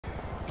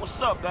What's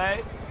up,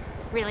 babe?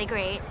 Really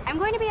great. I'm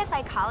going to be a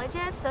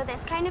psychologist, so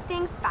this kind of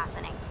thing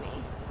fascinates me.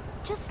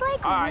 Just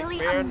like right, really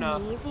fair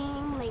enough.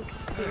 amazing, like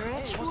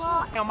spiritual.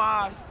 Hey, my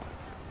eyes.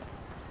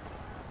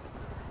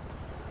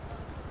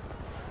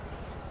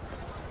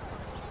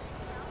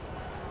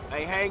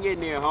 Hey, hang in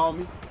there,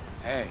 homie.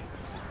 Hey.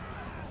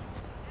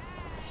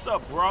 What's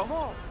up, bro?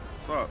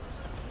 What's up?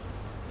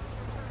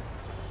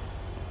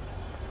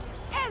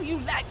 And you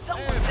like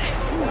someone say,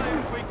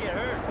 We get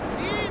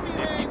hurt.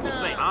 And people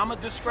say I'm a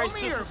disgrace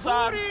to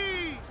society.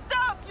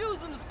 stop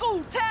using the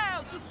school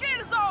towels. Your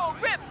skin is all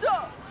ripped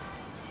up.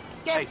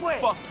 Hey,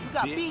 fuck you, You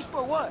got bitch. beef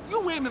for what?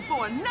 You aiming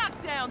for a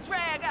knockdown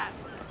drag out.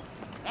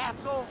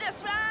 Asshole.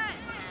 That's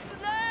right.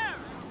 Learn.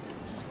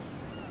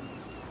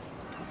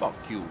 Fuck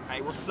you.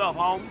 Hey, what's up,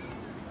 homie?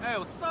 Hey,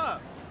 what's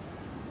up?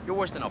 You're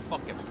worse than a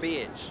fucking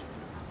bitch.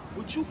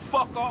 Would you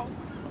fuck off?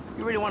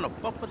 You really want to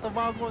fuck with the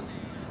vagos?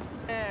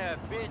 Yeah,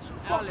 bitch.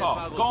 Fuck Alice off.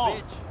 vagos, Go on.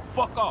 bitch.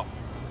 Fuck off.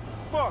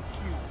 Fuck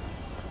you.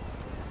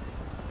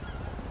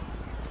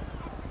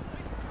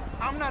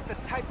 I'm not the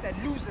type that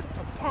loses to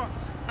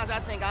punks. I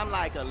think I'm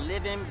like a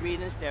living,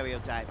 breathing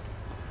stereotype.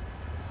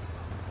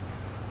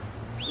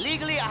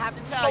 Legally, I have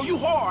to tell So you. you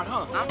hard,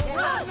 huh?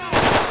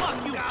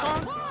 Fuck you,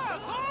 punk.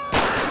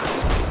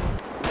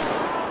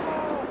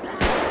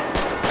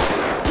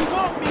 You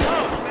want me,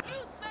 huh?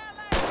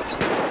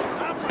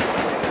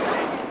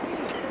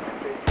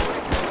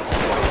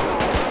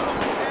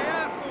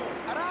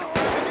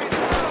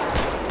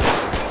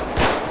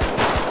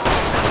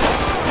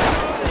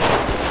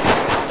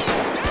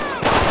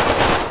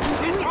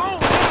 It's on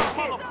now,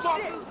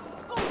 motherfuckers.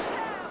 School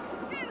towels. Your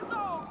skin is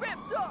all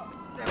ripped up.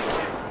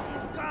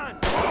 He's gone.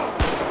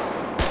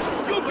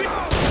 You be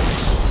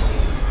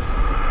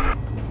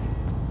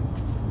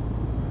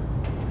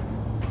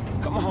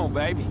Come on,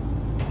 baby.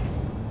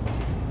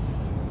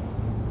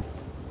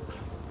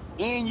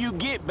 In you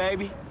get,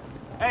 baby.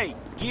 Hey,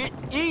 get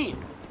in.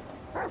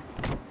 Up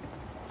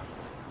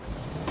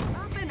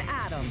and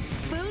at 'em.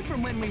 Food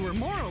from when we were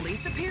morally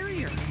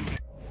superior.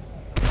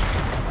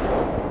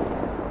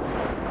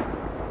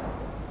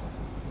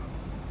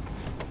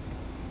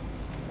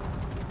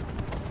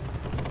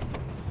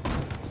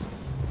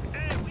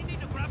 Hey, we need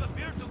to grab a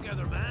beer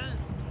together, man.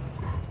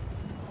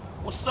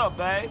 What's up,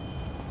 babe?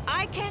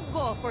 I can't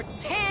go for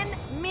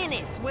 10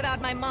 minutes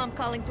without my mom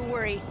calling to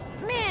worry.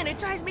 Man, it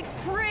drives me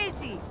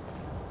crazy.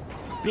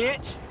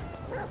 Bitch.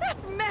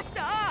 That's messed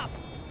up.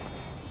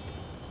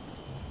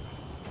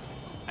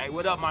 Hey,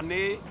 what up, my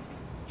nigga?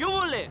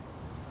 Yuli.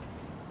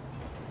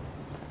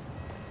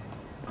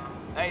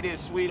 Hey there,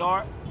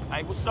 sweetheart.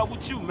 Hey, what's up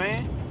with you,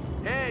 man?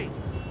 Hey,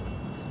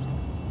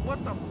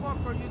 what the fuck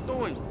are you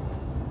doing?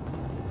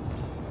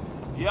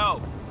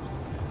 Yo.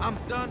 I'm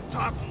done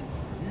talking.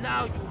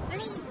 Now you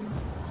leave.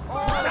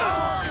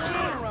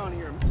 Around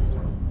here.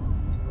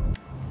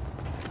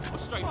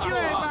 Straight You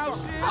ain't about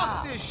shit.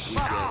 Fuck this shit.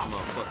 Ass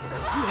motherfucker.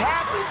 You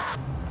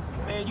happy?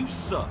 Man, you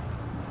suck.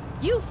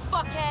 You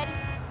fuckhead.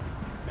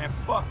 Man,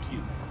 fuck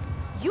you.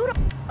 You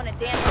don't want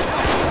to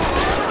dance.